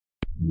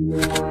Hi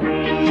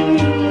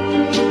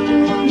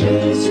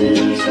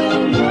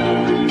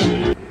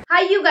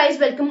you guys,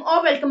 welcome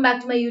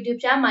back to my YouTube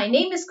channel. My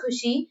name is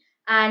Khushi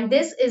and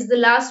this is the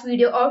last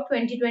video of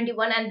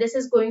 2021 and this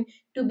is going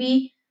to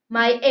be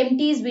my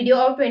empties video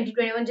of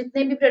 2021.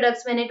 जितने भी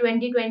products मैंने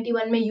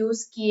 2021 में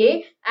use किए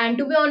and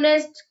to be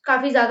honest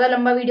काफी ज्यादा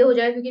लंबा video हो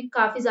जाएगा क्योंकि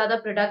काफी ज्यादा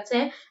products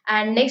हैं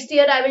and next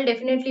year I will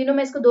definitely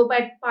मैं इसको दो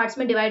parts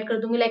में divide कर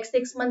दूंगी like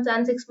 6 months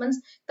and 6 months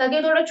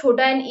ताकि थोड़ा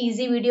छोटा and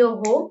easy video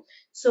हो.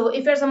 So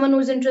if you're someone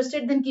who's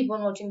interested then keep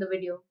on watching the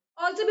video.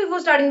 Also, before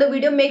starting the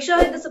video, make sure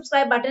hit the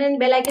subscribe button and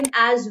bell icon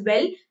as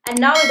well. And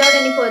now, without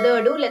any further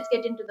ado, let's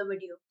get into the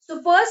video.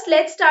 So first,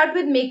 let's start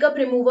with makeup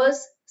removers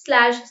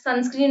slash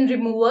sunscreen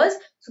removers.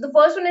 So the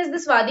first one is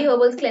this वादी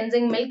herbals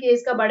cleansing milk. ये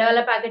इसका बड़ा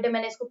वाला packet है,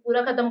 मैंने इसको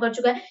पूरा खत्म कर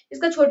चुका है.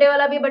 इसका छोटे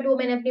वाला भी बट वो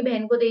मैंने अपनी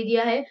बहन को दे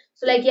दिया है.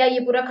 So like ये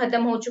पूरा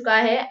खत्म हो चुका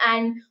है.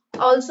 And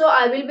also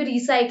I will be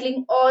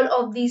recycling all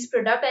of these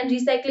product and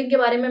recycling के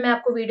बारे में मैं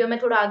आपको वीडियो में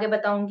थोड़ा आगे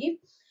बताऊंगी.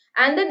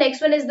 And the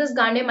next one is this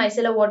Garnier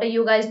micellar water.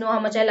 You guys know how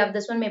much I love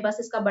this one. मेरे पास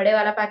इसका बड़े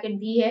वाला पैकेट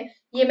भी है.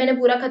 ये मैंने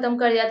पूरा खत्म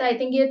कर दिया था. आई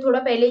थिंक ये थोड़ा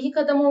पहले ही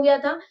खत्म हो गया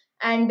था.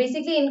 एंड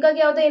बेसिकली इनका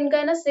क्या होता है, इनका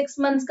है ना 6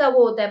 months का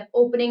वो होता है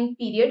ओपनिंग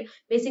पीरियड.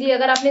 बेसिकली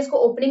अगर आपने इसको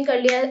ओपन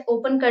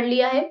कर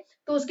लिया है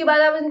तो उसके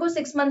बाद आप इनको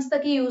 6 months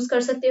तक ही यूज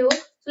कर सकते हो.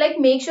 सो लाइक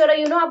मेक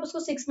श्योर आप उसको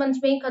 6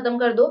 months में ही खत्म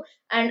कर दो.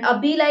 एंड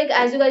अभी like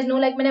as you guys know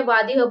like मैंने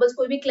वादी हर्बल्स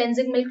कोई भी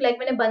क्लेंजिंग मिल्क लाइक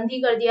मैंने बंद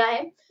ही कर दिया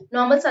है.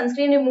 नॉर्मल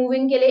सनस्क्रीन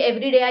रिमूविंग के लिए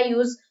every day I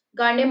use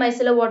Garnier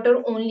micellar water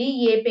only.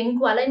 ये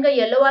पिंक वाला, इनका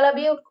येलो वाला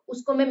भी है,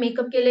 उसको मैं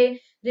मेकअप के लिए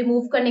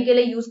रिमूव करने के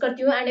लिए यूज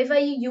करती हूँ. And if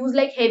I use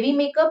like heavy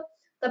makeup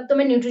तब तो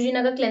मैं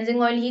न्यूट्रोजिना का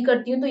क्लेंजिंग ऑयल ही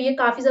करती हूँ. तो ये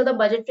काफी ज्यादा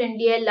बजट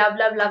फ्रेंडली है. Love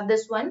love love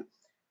this one.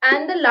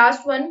 And the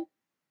last one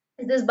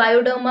is this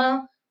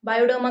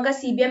Bioderma का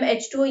CBM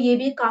H2O. ये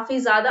भी काफी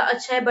ज्यादा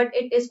अच्छा है but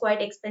it is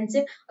quite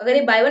expensive. अगर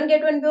ये बाय वन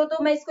गेट वन पे हो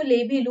तो मैं इसको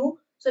ले भी लूँ.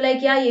 सो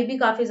लाइक ये भी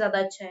काफी ज्यादा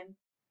अच्छा है.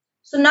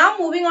 So now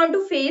moving on to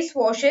face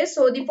washes.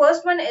 So the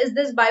first one is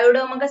this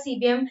Bioderma का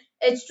CBM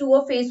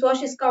H2O face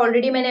wash. इसका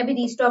already मैंने अभी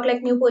restock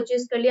like new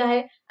purchase कर लिया है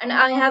and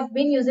I have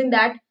been using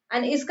that.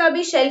 And इसका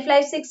भी shelf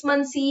life 6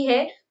 months ही है.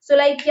 So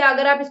like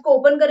अगर आप इसको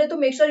open करें तो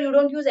make sure you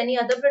don't use any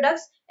other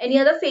products,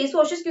 any other face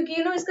washes क्योंकि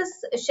इसका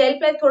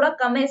shelf life थोड़ा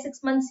कम है,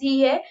 6 months ही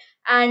है.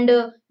 And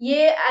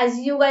ये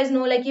as you guys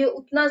know like ये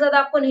उतना ज्यादा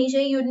आपको नहीं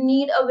चाहिए. You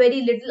need a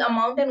very little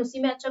amount and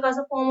उसी में अच्छा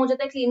खासा form हो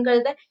जाता है, clean कर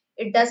देता है.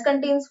 It does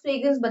contains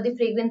fragrance but the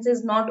fragrance is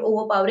not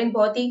overpowering.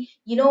 बहुत ही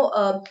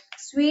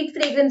sweet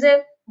fragrance है,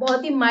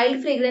 बहुत ही mild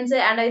fragrance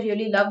है and I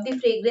really love the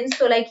fragrance.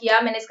 So like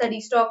मैंने इसका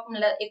restock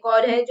एक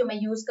और है जो मैं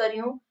use कर रही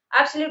हूँ.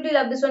 Absolutely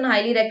love this one,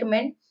 highly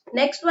recommend.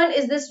 Next one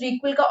is this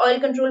Requil का oil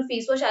control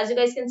face wash. As you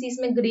guys can see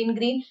इसमें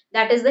green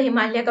that is the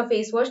Himalaya का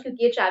face wash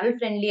क्योंकि ये travel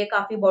friendly है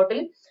काफी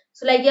bottle.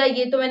 So like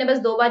ये तो मैंने बस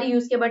 2 बार ही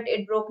use किया but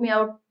it broke me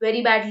out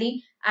very badly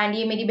and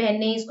ये मेरी बहन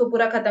ने इसको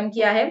पूरा खत्म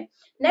किया है.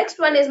 Next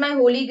one is my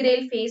holy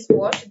grail face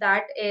wash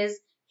that is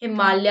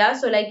Himalaya.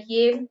 So like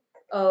ये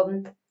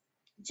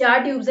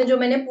 4 ट्यूब्स हैं जो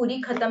मैंने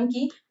पूरी खत्म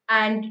की.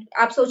 एंड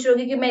आप सोच रहे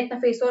होगे कि मैं इतना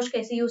फेस वॉश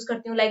कैसे यूज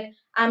करती हूँ. Like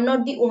I am not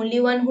the only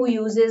one who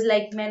uses,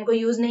 like मैं इनको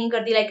यूज नहीं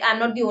करती. Like I am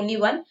not the only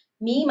one.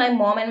 Me, my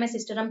mom and my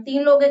sister, हम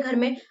 3 लोग हैं घर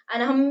में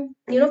एंड हम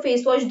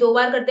फेस वॉश 2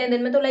 बार करते हैं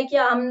दिन में. तो लाइक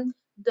हम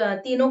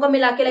तीनों का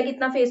मिला के लाइक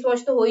इतना फेस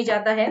वॉश तो हो ही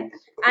जाता है.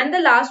 And the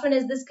last one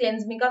is this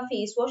cleanse मी का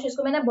फेस वॉश.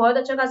 इसको मैंने बहुत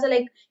अच्छा खासा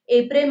लाइक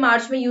अप्रैल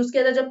मार्च में यूज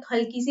किया था जब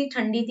हल्की सी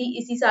ठंडी थी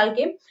इसी साल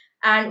के.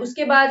 एंड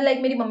उसके बाद लाइक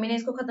मेरी मम्मी ने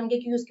इसको खत्म किया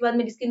क्योंकि उसके बाद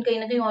मेरी स्किन कहीं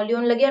ना कहीं ऑयली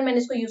होने लगी और मैंने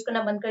इसको यूज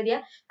करना बंद कर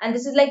दिया. And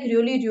this is like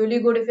really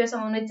good if you are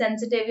someone with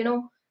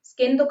sensitive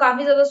skin. तो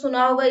काफी ज्यादा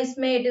सुना होगा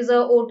इसमें. It is a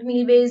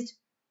oatmeal based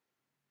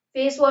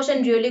face wash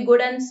and really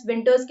good and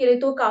winters के लिए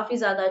तो काफी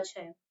ज्यादा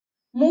अच्छा है.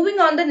 Moving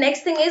on the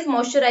next thing is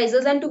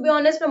moisturisers. And to be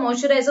honest मैं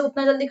मॉइस्चराइजर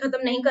उतना जल्दी खत्म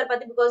नहीं कर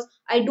पाती because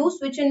I do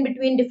switch in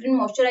between different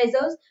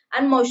moisturisers.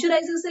 And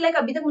moisturiser से लाइक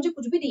अभी तक मुझे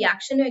कुछ भी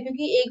रिएक्शन नहीं है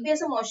क्योंकि एक भी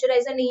ऐसा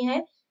मॉइस्चराइजर नहीं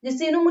है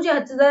जिससे मुझे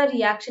हद से ज्यादा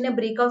रिएक्शन या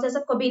ब्रेकआउट ऐसा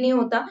कभी नहीं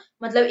होता.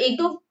 मतलब एक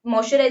दो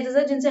मॉइस्चराइजर्स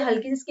है जिनसे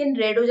हल्की सी स्किन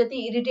रेड हो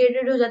जाती है,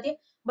 इरिटेटेड हो जाती है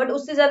बट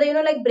उससे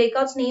ज्यादा लाइक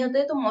ब्रेकआउट्स नहीं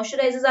होते. तो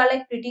moisturisers are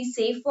like pretty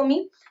safe for me.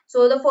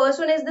 So the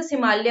first one is this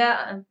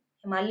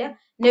Himalaya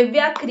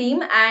Nivea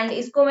cream. And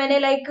इसको मैंने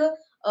लाइक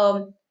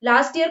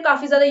लास्ट ईयर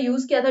काफी ज्यादा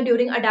यूज किया था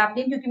ड्यूरिंग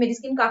अडैप्टिंग क्योंकि मेरी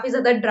स्किन काफी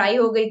ज्यादा ड्राई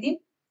हो गई थी.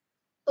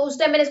 तो उस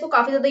टाइम मैंने इसको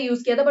काफी ज्यादा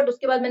यूज किया था बट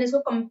उसके बाद मैंने इसको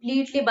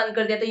कम्प्लीटली बंद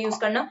कर दिया था यूज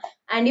करना.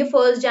 एंड ये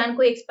 1 Jan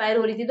को एक्सपायर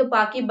हो रही थी. तो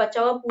बाकी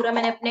बचा हुआ पूरा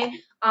मैंने अपने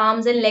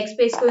आर्म्स एंड लेग्स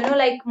पे इसको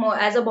like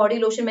as a body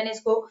lotion मैंने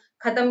इसको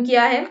खत्म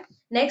किया है.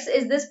 नेक्स्ट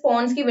इज दिस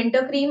पॉन्ड्स की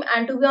winter cream.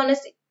 And to be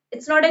honest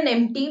it's not an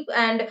empty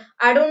and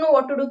I don't know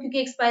what to do क्योंकि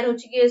एक्सपायर हो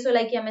चुकी है. सो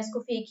लाइक मैं इसको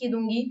फेंक ही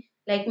दूंगी.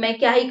 लाइक मैं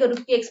क्या ही करूँ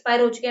क्योंकि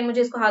एक्सपायर हो चुकी है,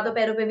 मुझे इसको हाथों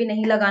पैरों पे भी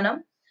नहीं लगाना.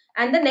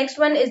 And the next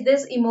one is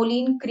this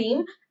इमोलिन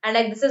cream. And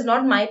like this is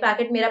not my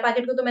packet. मेरा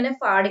पैकेट को तो मैंने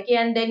फाड़ के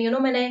एंड देन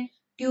मैंने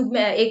ट्यूब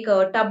में एक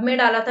टब में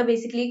डाला था.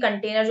 बेसिकली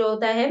कंटेनर जो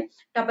होता है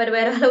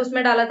टपरवेयर वाला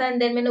उसमें डाला था एंड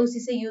देन मैंने उसी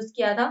से यूज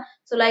किया था.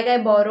 So like I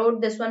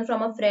borrowed this one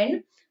from a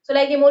friend. So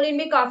like इमोलिन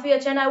भी काफी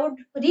अच्छा है, I would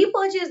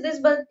repurchase this,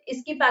 but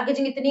इसकी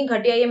पैकेजिंग इतनी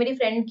घटिया है, मेरी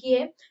फ्रेंड की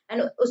है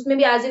एंड उसमें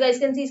भी आज गाइस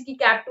कैन सी इसकी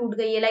कैप टूट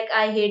गई है, like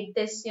I hate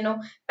this,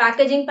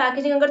 packaging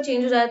packaging अगर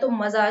चेंज हो जाए तो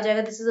मजा आ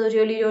जाएगा। This is a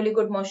really really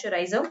good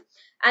moisturiser.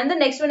 And the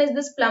next one is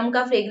this plum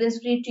का fragrance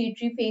free tea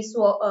tree face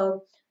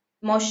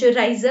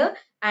moisturiser,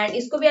 and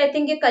इसको भी आई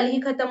थिंक ये कल ही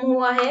खत्म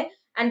हुआ है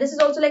and this is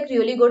also like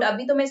really good.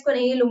 अभी तो मैं इसको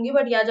नहीं लूंगी,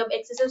 बट या जब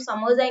एक्सेसिव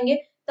समर्स आएंगे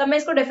तब मैं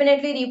इसको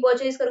डेफिनेटली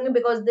रीपर्चेज करूंगी,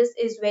 because this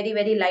is very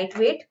very light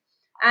weight.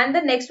 And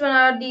the next one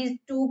are these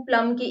two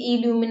plum के ई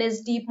ल्यूमिनस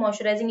डीप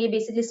मॉइस्चराइजिंग, ये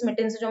बेसिकली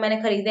स्मिटन से जो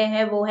मैंने खरीदे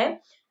हैं वो है,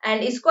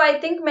 एंड इसको आई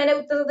थिंक मैंने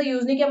उतना ज्यादा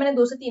यूज नहीं किया, मैंने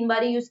 2 से 3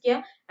 बार ही यूज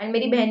किया एंड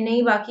मेरी बहन ने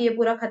ही बाकी ये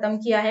पूरा खत्म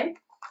किया है।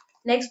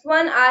 Next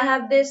one, I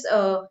have this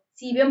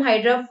CBM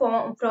Hydra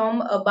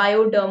from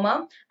Bioderma.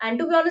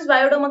 And to be honest,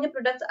 Bioderma के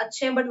products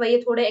अच्छे हैं, but वही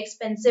थोड़े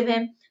expensive हैं,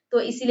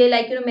 तो इसीलिए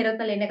like मेरा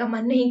उतना लेने का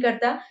मन नहीं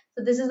करता।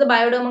 So this is the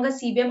Bioderma का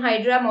CBM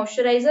Hydra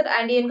moisturizer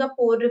and ये इनका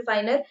pore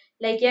refiner,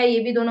 like ये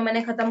भी दोनों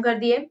मैंने खत्म कर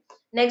दिए।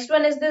 Next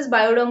one is this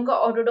Bioderm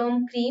का Autoderm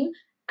cream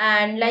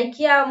and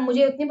like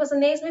मुझे उतनी पसंद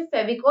नहीं है, इसमें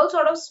फेविकॉल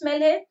sort of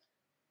smell है,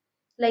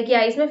 like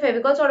इसमें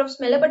फेविकॉल sort of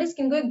smell है, but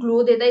स्किन को एक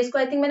ग्लो देता है। इसको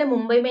आई थिंक मैंने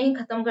मुंबई में ही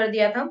खत्म कर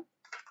दिया था।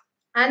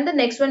 And the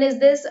next one is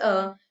this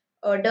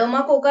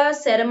Dermacoca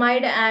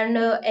Ceramide and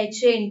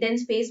HA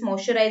Intense Face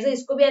Moisturizer.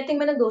 इसको भी आई थिंक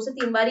मैंने 2 से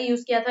 3 बार ही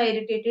यूज किया था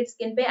इरिटेटेड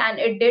स्किन पे and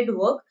it did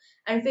work.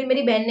 And फिर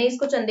मेरी बहन ने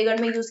इसको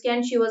चंडीगढ़ में यूज किया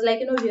and she was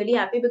like really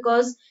happy,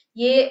 because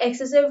ये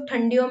एक्सेसिव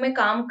ठंडियों में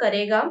काम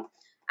करेगा।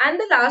 And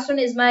the last one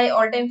is my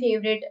all time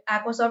favourite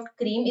एक्वासॉफ्ट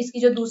cream. इसकी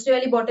जो दूसरी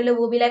वाली बॉटल है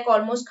वो भी लाइक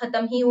ऑलमोस्ट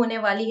खत्म ही होने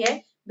वाली है,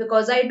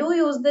 because I do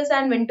use this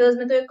and winters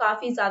में तो ये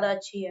काफी ज्यादा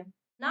अच्छी है।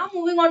 Now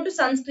moving on to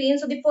sunscreen.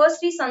 So the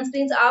first 3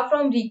 sunscreens are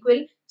from Requil.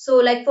 So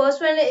like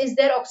first one is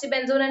their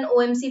oxybenzone and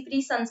OMC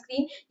free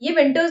sunscreen. ये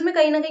winters में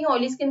कहीं ना कहीं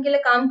ऑयली स्किन के लिए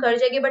काम कर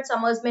जाएगी, बट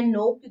समर्स में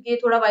नो, क्योंकि ये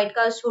थोड़ा व्हाइट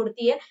कास्ट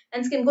छोड़ती है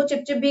एंड स्किन को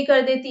चिपचिप भी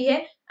कर देती है।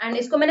 एंड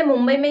इसको मैंने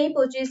मुंबई में ही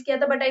परचेज किया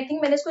था, बट आई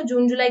थिंक मैंने इसको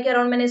जून जुलाई के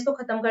अराउंड मैंने इसको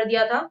खत्म कर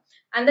दिया था।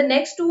 And the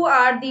next to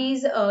are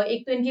these,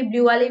 एक तो इनकी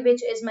ब्लू वाली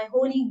which is my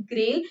Holi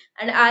ग्रेल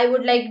and I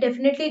would like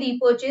definitely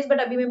repurchase, but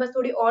अभी मेरे पास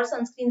थोड़ी और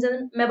सनस्क्रीन है,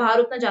 मैं बाहर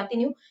उतना जाती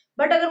नहीं हूँ,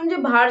 बट अगर मुझे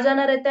बाहर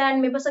जाना रहता है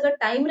एंड मेरे पास अगर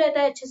टाइम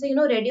रहता है अच्छे से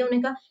रेडी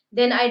होने का,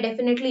 then I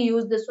definitely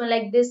use this one.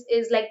 Like this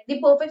is like the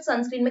perfect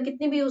sunscreen, मैं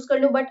कितनी भी यूज कर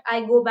लूं but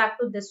I go back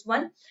to this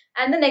one.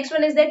 And the next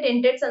one is that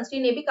tinted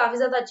sunscreen, ये भी काफी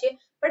ज्यादा अच्छी है,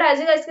 but as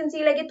you guys can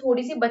see like ये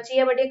थोड़ी सी बची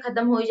है, बट ये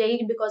खत्म हो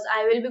जाएगी because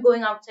I will be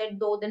going outside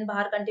 2 दिन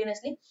बाहर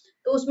कंटिन्यूसली,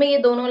 तो उसमें ये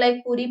दोनों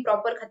लाइक पूरी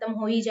प्रॉपर खत्म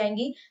हो ही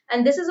जाएंगी।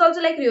 And this is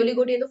also like really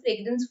good, ये तो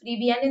फ्रेग्रेंस फ्री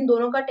भी है एंड इन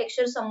दोनों का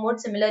टेक्सचर समवॉट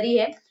सिमिलर ही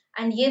है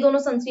एंड ये दोनों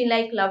sunscreen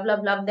like love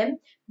love love them.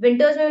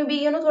 Winters में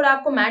भी थोड़ा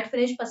आपको मैट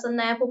फिनिश पसंद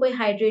ना है, आपको कोई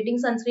हाइड्रेटिंग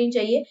सनस्क्रीन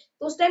चाहिए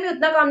तो उस टाइम में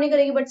उतना काम नहीं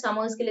करेगी, बट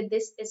समर्स के लिए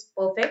this is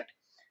perfect.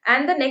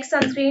 And the next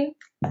sunscreen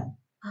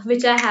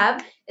which I have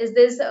is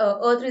this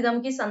Earth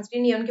Rhythm की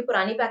सनस्क्रीन, ये उनकी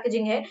पुरानी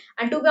पैकेजिंग है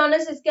एंड टू बी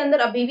ऑनेस्ट इसके अंदर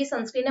अभी भी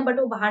सनस्क्रीन है, बट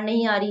वो बाहर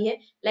नहीं आ रही है।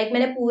 लाइक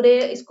मैंने पूरे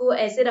इसको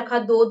ऐसे रखा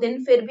 2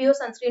 दिन, फिर भी वो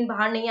सनस्क्रीन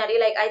बाहर नहीं आ रही है।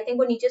 लाइक आई थिंक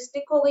वो नीचे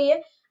स्टिक हो गई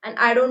है and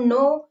I don't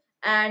know,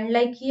 and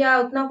like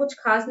उतना कुछ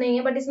खास नहीं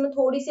है, बट इसमें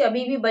थोड़ी सी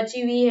अभी भी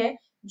बची हुई है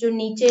जो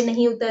नीचे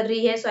नहीं उतर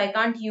रही है, सो I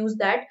can't use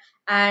that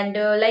and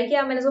like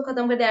मैंने इसको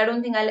खत्म कर दिया। I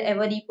don't think I will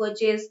ever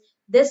repurchase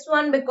this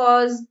one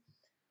because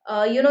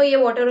ये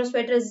वाटर और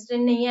स्वेट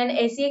रेजिस्टेंट नहीं है एंड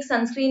ऐसी एक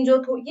सनस्क्रीन जो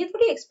ये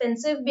थोड़ी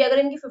एक्सपेंसिव भी, अगर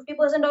इनकी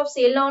 50% ऑफ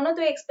सेल ना हो ना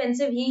तो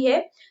एक्सपेंसिव ही है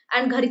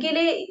एंड घर के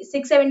लिए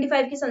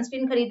 675 की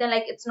सनस्क्रीन खरीदना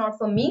like it's not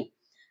for me.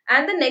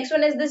 And the next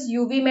one is this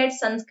UV made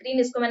sunscreen,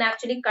 इसको मैंने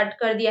एक्चुअली कट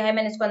कर दिया है,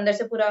 मैंने इसको अंदर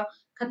से पूरा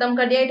खत्म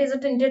कर दिया। It is a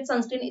tinted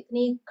sunscreen,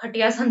 इतनी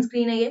घटिया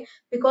सनस्क्रीन है ये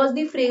because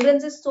the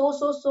fragrance is so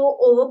so so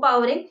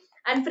overpowering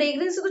and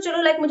fragrance से तो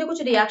चलो लाइक मुझे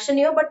कुछ रिएक्शन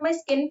नहीं हो, but my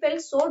skin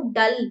felt so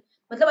डल,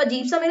 मतलब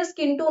अजीब सा मेरा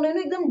स्किन टोन है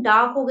एकदम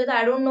डार्क हो गया था,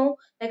 I don't know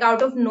like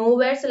out of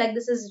nowhere, so like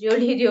this is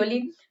really really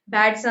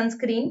bad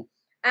sunscreen।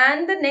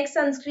 And the next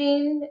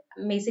sunscreen,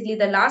 basically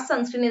the last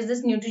sunscreen is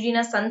this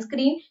Neutrogena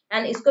sunscreen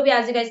and इसको भी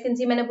as you guys can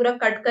see मैंने पूरा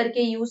cut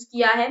करके use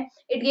किया है।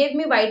 it gave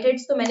me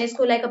whiteheads, तो मैंने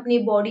इसको like अपनी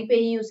बॉडी पे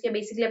ही यूज किया,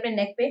 बेसिकली अपने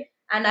नेक पे।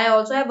 and I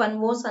also have one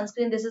more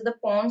sunscreen, this is the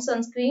Pond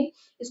sunscreen,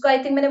 इसको आई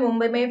थिंक मैंने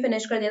मुंबई में ही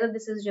फिनिश कर दिया था।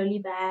 this is really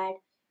bad,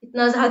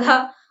 इतना ज्यादा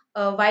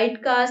व्हाइट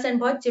कास्ट एंड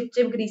बहुत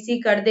चिपचिप ग्रीसी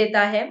कर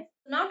देता है।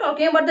 Now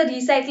talking about the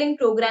recycling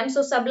program,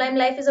 so Sublime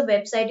Life is a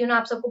website,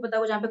 आप सबको पता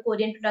हो, जहाँ पे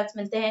कोरियन प्रोडक्ट्स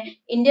मिलते हैं,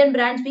 इंडियन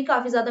ब्रांड्स भी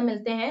काफी ज्यादा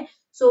मिलते हैं।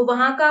 सो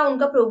वहाँ का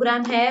उनका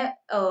प्रोग्राम है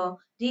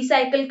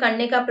रिसाइकल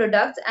करने का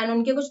प्रोडक्ट्स एंड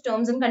उनके कुछ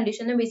टर्म्स एंड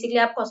कंडीशन है। बेसिकली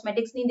आप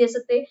कॉस्मेटिक्स नहीं दे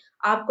सकते,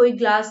 आप कोई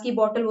ग्लास की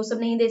बॉटल वो सब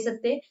नहीं दे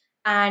सकते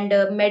एंड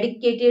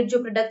मेडिकेटेड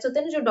जो प्रोडक्ट्स होते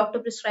हैं ना जो डॉक्टर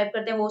प्रिस्क्राइब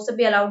करते हैं वो सब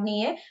भी अलाउड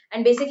नहीं है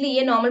एंड बेसिकली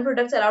ये नॉर्मल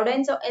प्रोडक्ट्स अलाउड है।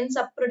 इन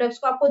सब प्रोडक्ट्स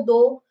को आपको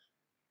 2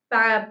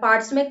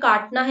 पार्ट्स में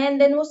काटना है एंड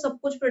देन वो सब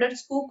कुछ प्रोडक्ट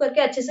स्कूप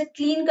करके अच्छे से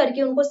क्लीन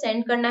करके उनको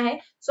सेंड करना है।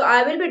 सो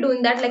I will be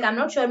doing that, like I am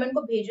not sure मैं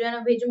उनको भेजू या ना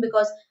भेजू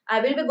because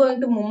I will be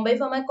going to Mumbai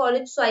for my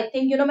college. So I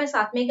think मैं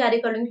साथ में ही कैरी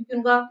कर लूंगी,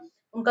 क्योंकि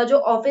उनका जो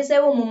ऑफिस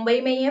है वो मुंबई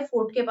में ही है,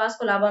 फोर्ट के पास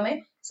कोलाबा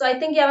में। सो आई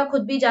थिंक मैं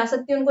खुद भी जा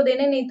सकती हूँ उनको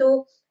देने, नहीं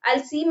तो आई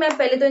सी, मैं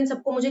पहले तो इन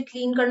सबको मुझे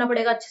क्लीन करना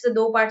पड़ेगा अच्छे से,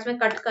 2 पार्ट्स में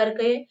कट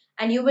करके,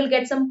 and you will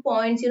get some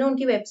points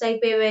उनकी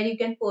वेबसाइट पे where you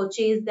can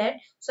purchase that.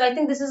 So I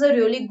think this is a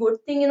really good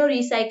thing,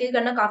 recycle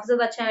करना काफी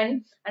ज्यादा अच्छा है.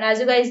 And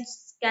as you guys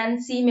can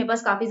see, मेरे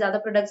पास काफी ज्यादा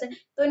प्रोडक्ट्स हैं,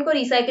 तो इनको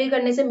रिसाइकिल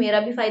करने से मेरा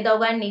भी फायदा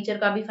होगा एंड नेचर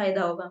का भी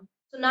फायदा होगा.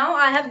 So now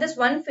I have this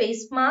one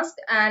face mask,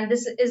 and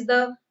this is the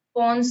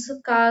Pond's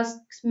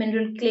Cast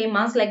Mineral Clay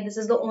Mask. Like this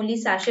is the only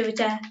sachet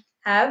which I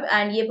have,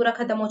 and ये पूरा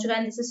खत्म हो चुका है.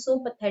 And this is so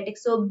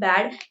pathetic, so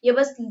bad. ये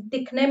बस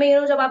दिखने में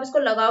जब आप इसको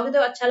लगाओगे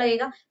तो अच्छा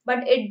लगेगा,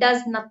 but it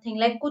does nothing.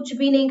 Like कुछ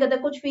भी नहीं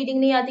करता, कुछ फीलिंग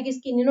नहीं आती कि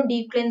स्किन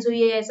डीप क्लेंस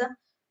हुई है, ऐसा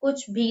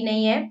कुछ भी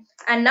नहीं है.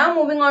 And now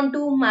moving on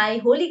to my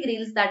holy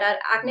grails, that are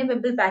acne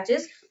pimple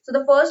patches. So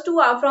the first two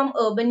are from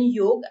Urban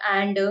Yog,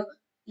 and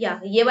या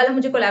ये वाला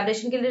मुझे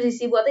कोलैबोरेशन के लिए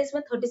रिसीव हुआ था.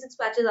 इसमें 36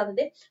 पैचेस आते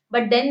थे,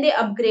 but then they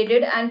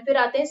upgraded and फिर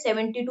आते हैं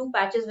 72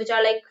 patches which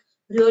are like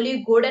really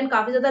good and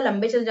काफी ज्यादा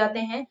लंबे चल जाते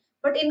हैं.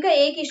 बट इनका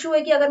एक इशू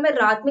है कि अगर मैं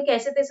रात में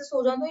कैसे तैसे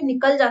सो जाऊं तो ये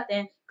निकल जाते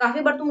हैं.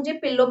 काफी बार तो मुझे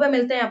पिल्लो पे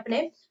मिलते हैं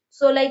अपने.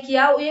 सो लाइक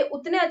या ये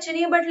उतने अच्छे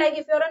नहीं है, but like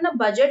if you are on a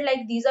budget,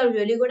 like these are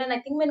really good, and I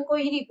think मैं इनको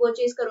ही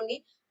रिपर्चेज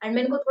करूंगी. एंड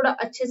मैं इनको थोड़ा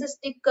अच्छे से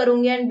स्टिक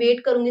करूंगी एंड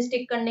वेट करूंगी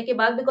स्टिक करने के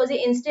बाद, बिकॉज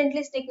ये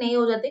इंस्टेंटली स्टिक नहीं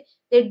हो जाते,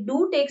 they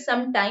do take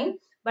some time.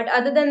 But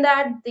other than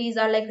that, these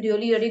are like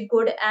really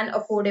good and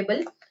affordable.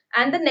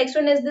 And the next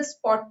one is this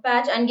spot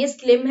patch, and ये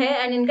slim है.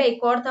 and इनका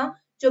एक और था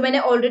जो मैंने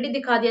already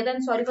दिखा दिया था.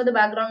 and sorry for the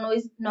background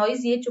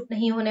noise, ये चुप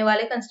नहीं होने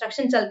वाले,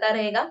 कंस्ट्रक्शन चलता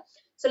रहेगा.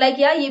 so like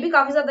yeah, ये भी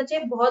काफी ज्यादा अच्छे,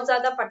 बहुत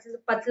ज्यादा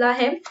पतला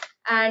है.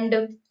 and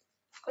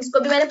इसको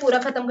भी मैंने पूरा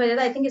खत्म कर दिया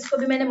था. आई थिंक इसको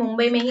भी मैंने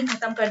मुंबई में ही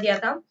खत्म कर दिया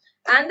था.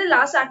 And the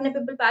last acne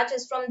pimple patch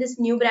is from this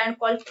new brand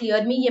called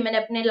clear मी. ये मैंने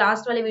अपने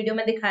लास्ट वाले वीडियो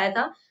में दिखाया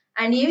था,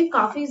 एंड ये भी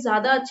काफी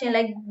ज्यादा अच्छे हैं.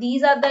 Like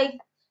these are like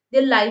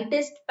the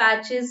lightest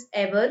patches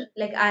ever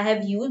like I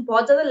have use.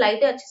 बहुत ज्यादा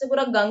लाइट है, अच्छे से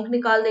पूरा गंक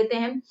निकाल देते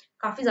हैं,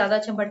 काफी ज्यादा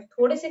अच्छे, बट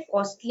थोड़े से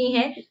कॉस्टली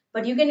हैं.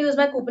 But you can use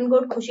my coupon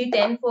code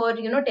खुशी10 for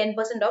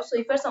 10% of. So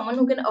if you are someone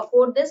who can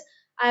afford this,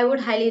 I would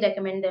highly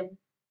recommend them.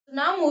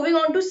 Now moving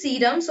on to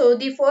serum. So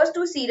the first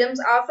two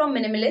serums are from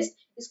Minimalist.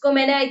 इसको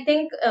मैंने I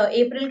think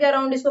April के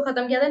around इसको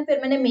खत्म किया था,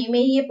 फिर मैंने मई में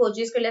ही ये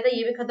परचेज कर लिया था.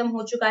 ये भी खत्म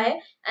हो चुका है.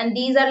 And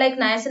these are like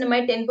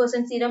niacinamide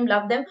 10% serum,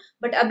 love them.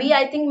 But अभी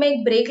आई थिंक मैं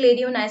एक ब्रेक ले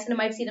रही हूँ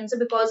नाइसिनामाइड सीरम से,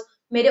 बिकॉज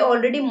मेरे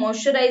ऑलरेडी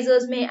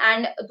मॉइस्चराइजर्स में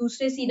एंड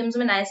दूसरे सीरम्स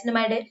में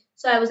नाइसिनामाइड है.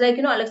 सो आई वाज लाइक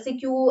अलग से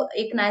क्यों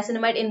एक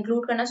नाइसिनामाइड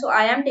इंक्लूड करना. सो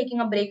I am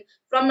taking a break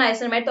from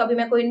niacinamide. तो अभी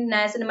मैं कोई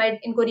नाइसिनामाइड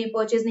इनको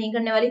रीपर्चेज नहीं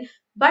करने वाली.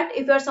 But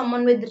if you are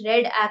someone with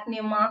red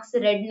acne marks,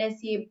 redness,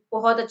 ये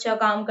बहुत अच्छा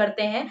काम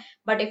करते हैं.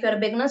 But if you are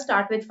beginner,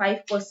 start with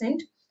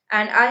 5%.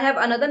 And I have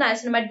another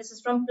niacinamide, this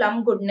is from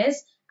plum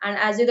goodness. And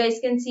as you guys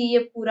can see, ये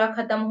पूरा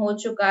खत्म हो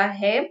चुका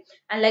है.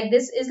 And like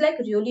this is like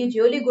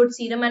really good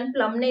serum. And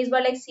plum ने इस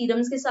बार like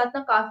serums के साथ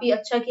ना काफी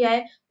अच्छा किया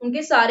है.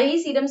 उनके सारे ही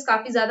सीरम्स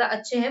काफी ज्यादा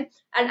अच्छे हैं.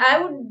 And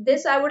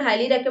I would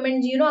highly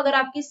recommend, अगर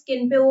आपकी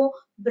स्किन पे वो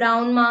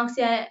ब्राउन मार्क्स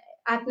या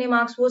एक्ने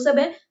मार्क्स वो सब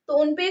है, तो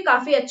उनपे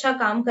काफी अच्छा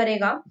काम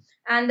करेगा.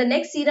 And the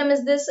next serum is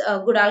this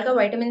Goodall का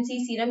विटामिन सी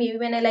सीरम. ये भी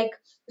मैंने लाइक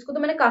इसको तो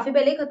मैंने काफी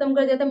पहले ही खत्म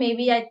कर दिया था, मे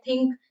बी आई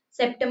थिंक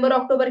सितंबर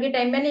अक्टूबर के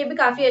टाइम में. ये भी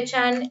काफी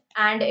अच्छा है,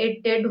 and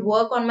it did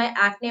work on my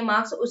acne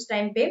marks उस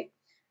टाइम पे.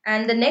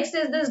 And the next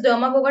is this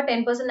डर्माकोगा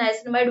 10%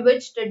 niacinamide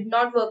which did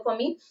not work for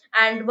me.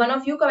 And one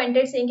of you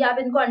commented saying कि आप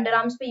इनको अंडर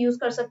आर्म्स पे यूज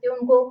कर सकते हो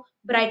उनको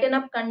ब्राइटन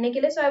अप करने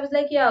के लिए. सो आई वाज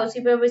लाइक या उसी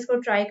पे इसको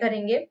ट्राई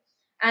करेंगे.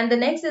 And the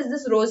next is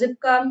this rosehip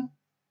का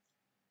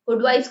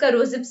गुड वाइब्स का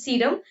रोजिप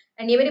सीरम.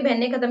 एंड ये मेरी बहन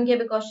ने खत्म किया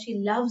because she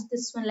loves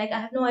this one. Like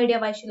I have no idea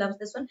why she loves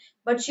this one,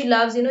 but she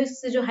loves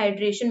इससे जो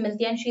हाइड्रेशन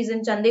मिलती है. And she is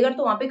in Chandigarh,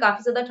 तो वहां पे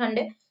काफी ज्यादा ठंड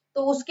है,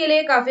 तो उसके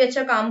लिए काफी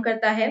अच्छा काम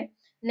करता है.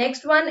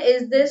 नेक्स्ट वन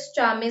इज दिस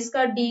चामिस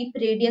का deep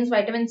radiance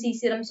vitamin C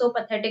serum. So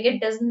pathetic,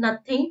 it does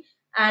nothing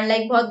and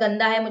like बहुत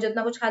गंदा है, मुझे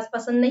उतना कुछ खास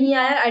पसंद नहीं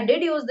आया. I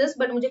did use this,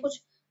 but मुझे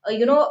कुछ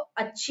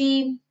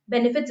अच्छी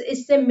बेनिफिट्स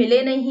इससे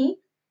मिले नहीं.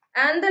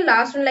 And the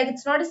last one, like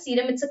it's not a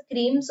serum, it's a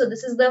cream. So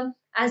this is the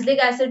azelaic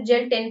acid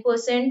gel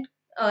 10%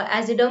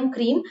 aziderm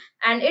cream,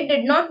 and it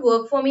did not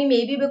work for me,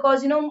 maybe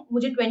because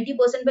मुझे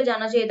 20% पे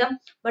जाना चाहिए था.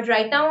 But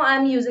right now I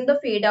am using the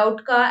fade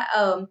out का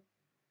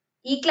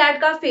eclat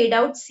का fade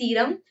out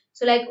serum.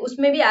 So like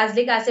उसमें भी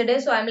azelaic acid है.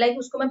 So I'm like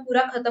उसको मैं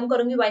पूरा खत्म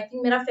करूंगी. I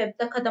think मेरा फेब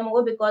तक खत्म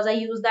होगा because I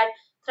use that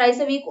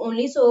thrice a week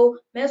only. So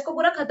मैं उसको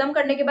पूरा खत्म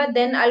करने के बाद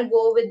then I'll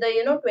go with the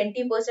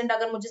 20%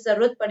 अगर मुझे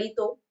जरूरत पड़ी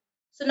तो.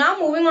 So now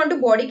moving on to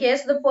Bodycare.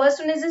 So the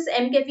first one is this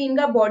M caffeine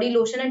का body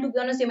lotion, and to be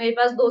honest ये मेरे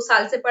पास 2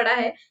 साल से पड़ा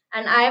है.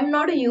 And I am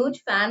not a huge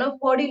fan of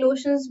body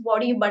lotions,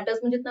 body butters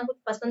मुझे इतना कुछ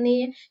पसंद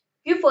नहीं है,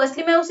 क्योंकि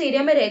firstly मैं उस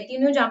एरिया में रहती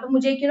नहीं हूँ जहाँ पे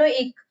मुझे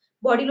एक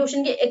बॉडी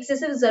लोशन की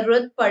एक्सेसिव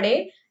जरूरत पड़े.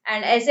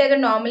 एंड ऐसे अगर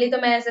नॉर्मली तो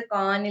मैं ऐसे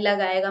कौन ही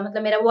लगाएगा,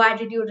 मतलब मेरा वो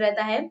एटीट्यूड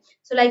रहता है.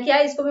 सो लाइक क्या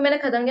इसको भी मैंने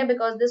खत्म किया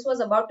because this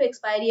was about to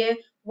expire. ये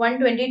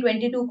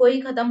 1/20/22 को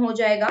ही खत्म हो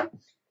जाएगा.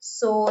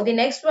 So the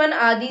next one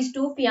are these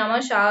two Fiyama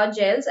shower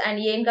gels, and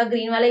ये इनका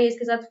ग्रीन वाला ये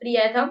इसके साथ फ्री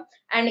आया था.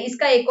 एंड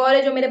इसका एक और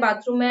है जो मेरे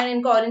बाथरूम में है,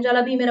 इनका ऑरेंज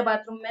वाला भी मेरे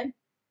बाथरूम में,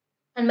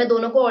 एंड मैं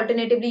दोनों को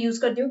ऑल्टरनेटिवली यूज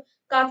करती हूँ.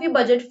 काफी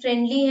बजट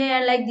फ्रेंडली है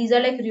and like these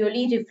are like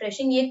really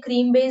refreshing. ये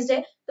क्रीम बेस्ड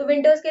है तो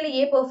विंटर्स के लिए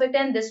ये परफेक्ट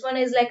है. And this one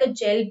is like a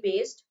gel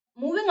based.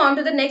 Moving on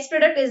to the next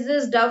product is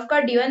this Dove का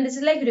deo and this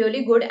is like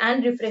really good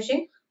and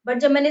refreshing. But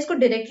जब मैंने इसको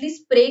डायरेक्टली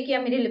स्प्रे किया,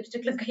 मेरी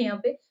लिपस्टिक लग गई यहाँ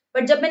पे,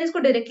 बट जब मैंने इसको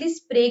डायरेक्टली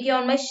स्प्रे किया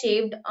on my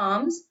shaved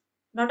arms,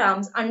 not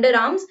arms, under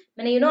arms,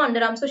 मैंने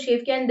अंडर आर्म्स को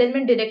शेव किया एंड देन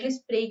मैंने डायरेक्टली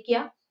स्प्रे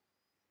किया,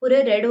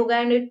 पूरे रेड हो गया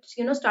and it's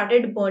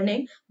started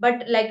burning.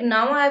 But like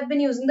now I have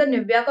been using the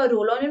Nivea का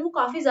रोल ऑन एंड वो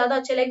काफी ज्यादा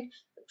अच्छा, लाइक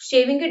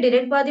शेविंग के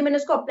डायरेक्ट बाद ही मैंने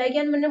उसको अप्लाई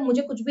किया एंड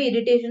मुझे कुछ भी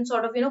इरिटेशन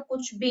सॉर्ट ऑफ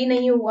कुछ भी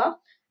नहीं हुआ.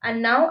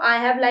 And now I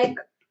have like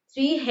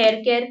 3 hair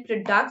care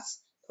products.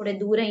 थोड़े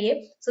दूर है ये.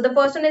 So the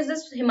first one is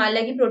this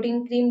Himalaya की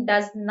protein cream.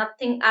 Does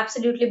nothing,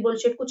 absolutely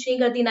bullshit. कुछ नहीं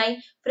करती, ना ही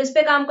फ्रिज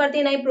पे काम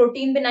करती, ना ही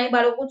प्रोटीन पे, ना ही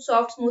बालों को कुछ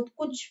सॉफ्ट स्मूथ,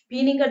 कुछ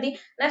भी नहीं करती.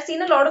 And I've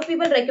seen a lot of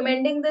people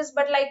recommending this,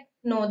 but like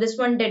no, this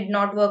one did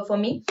not work for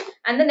me.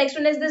 And the next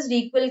one is this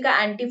Requil का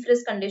anti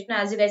frizz conditioner.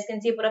 As you guys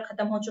can see, पूरा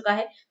खत्म हो चुका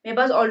है. मेरे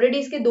पास already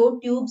इसके 2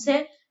 tubes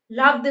हैं.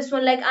 Love this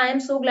one. Like I am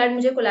so glad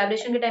मुझे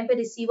collaboration के टाइम पे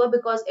receive हुआ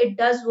because it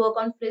does work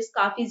on frizz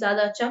काफी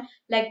ज्यादा अच्छा.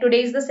 Like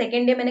today is the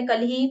second day. मैंने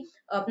कल ही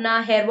अपना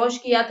hair wash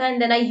किया था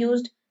and then I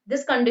used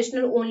this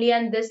conditioner only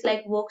and this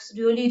like works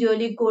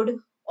really good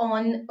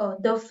on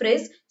the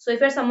frizz. So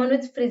if you're someone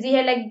with frizzy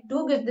hair, like do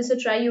give this a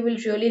try. You will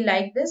really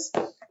like this.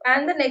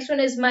 And the next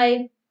one is my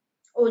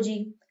OG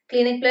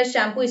clinic plus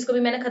shampoo. इसको भी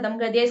मैंने खत्म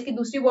कर दिया. इसकी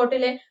दूसरी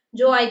bottle है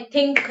जो आई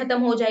थिंक खत्म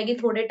हो जाएगी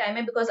थोड़े टाइम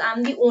में because I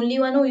am the only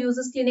one who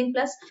uses clinic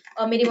plus.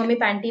 मेरी मम्मी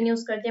पैंटीन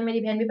यूज करती है, मेरी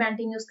बहन भी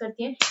पैंटीन यूज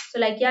करती है. सो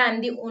लाइक या I am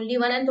the only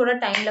one and थोड़ा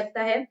टाइम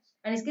लगता है.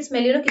 एंड इसकी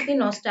स्मेल कितनी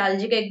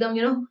नॉस्टैल्जिक है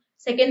एकदम.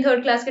 सेकेंड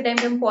थर्ड क्लास के टाइम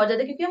पे हम पहुंच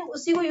जाते क्योंकि हम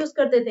उसी को यूज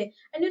करते थे.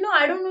 And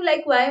I don't know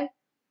like why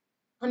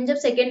हम जब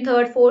सेकेंड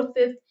थर्ड फोर्थ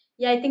फिफ्थ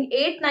या आई थिंक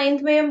एट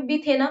नाइन्थ में भी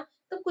थे ना,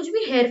 तो कुछ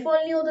भी हेयर फॉल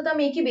नहीं होता था.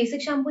 हम एक ही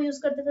बेसिक शैम्पू यूज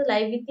करते थे,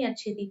 लाइफ इतनी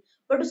अच्छी थी.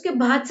 बट उसके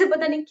बाद से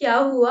पता नहीं क्या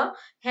हुआ,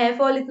 हेयर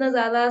फॉल इतना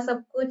ज्यादा,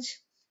 सब कुछ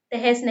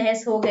तहस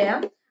नहस हो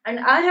गया. And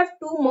I have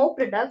 2 more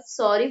product,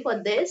 sorry for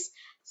this.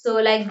 So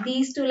like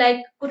these two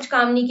like कुछ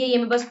काम नहीं किए, ये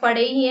मेरे बस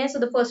पड़े ही हैं. So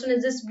the first one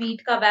is this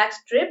wheat का wax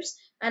strips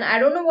and I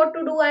don't know what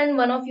to do and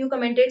one of you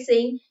commented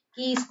saying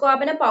कि इसको आप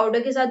है ना पाउडर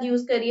के साथ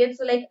यूज करिए.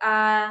 सो लाइक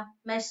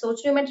मैं सोच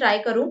रही हूँ मैं ट्राई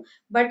करूँ,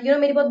 बट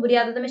मेरी बहुत बुरी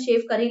आदत है, मैं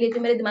शेव कर ही लेती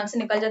हूँ, मेरे दिमाग से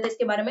निकल जाता है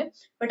इसके बारे में.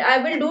 But I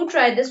will do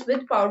try this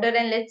with powder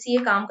and let's see ये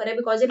काम करे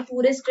बिकॉज ये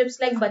पूरे स्ट्रिप्स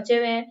लाइक बचे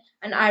हुए हैं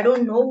and I don't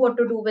know what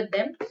to do with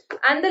them.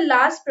 And the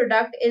last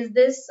product is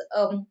this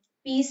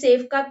P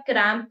safe का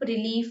cramp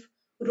relief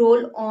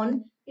roll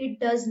on. It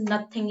does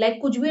nothing,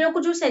 like कुछ भी ना,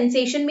 कुछ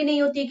सेंसेशन भी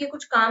नहीं होती है कि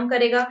कुछ काम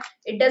करेगा.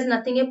 इट डज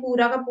नथिंग, ये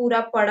पूरा का पूरा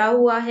पड़ा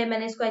हुआ है.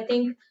 मैंने इसको आई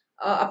थिंक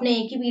अपने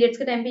एक ही पीरियड्स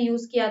के टाइम पे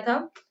यूज किया था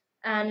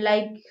एंड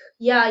लाइक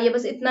या ये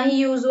बस इतना ही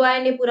यूज हुआ है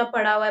एंड ये पूरा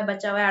पड़ा हुआ है,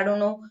 बचा हुआ है. I don't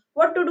know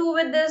what to do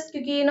with this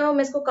क्योंकि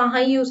मैं इसको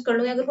कहाँ ही यूज कर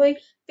लूंगी. अगर कोई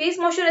फेस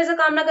मॉइस्चराइजर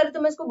काम ना करे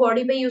तो मैं इसको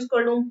बॉडी पे यूज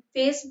कर लूँ,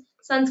 फेस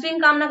सनस्क्रीन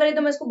काम ना करे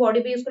तो मैं इसको बॉडी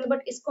पे यूज कर लूँ,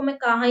 बट इसको मैं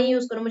कहाँ ही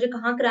यूज करूँ, मुझे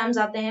कहाँ क्रैम्स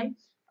आते हैं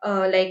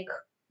लाइक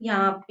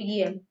यहाँ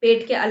पे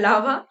पेट के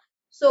अलावा.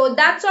 So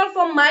that's all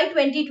for my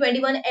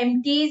 2021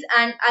 empties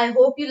and I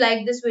hope you like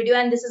this video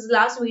and this is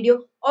last video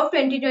of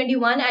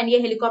 2021 and ये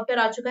helicopter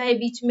आ चुका है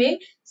बीच में.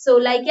 So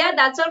like yeah,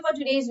 that's all for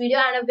today's video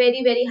and a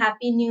very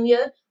happy new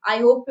year. I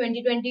hope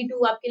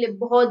 2022 आपके लिए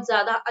बहुत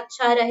ज्यादा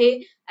अच्छा रहे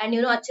and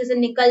अच्छे से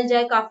निकल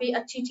जाए, काफी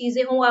अच्छी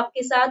चीजें हों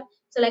आपके साथ.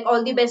 So like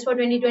all the best for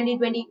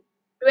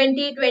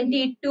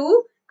 2022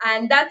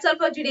 and that's all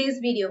for today's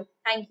video.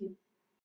 Thank you.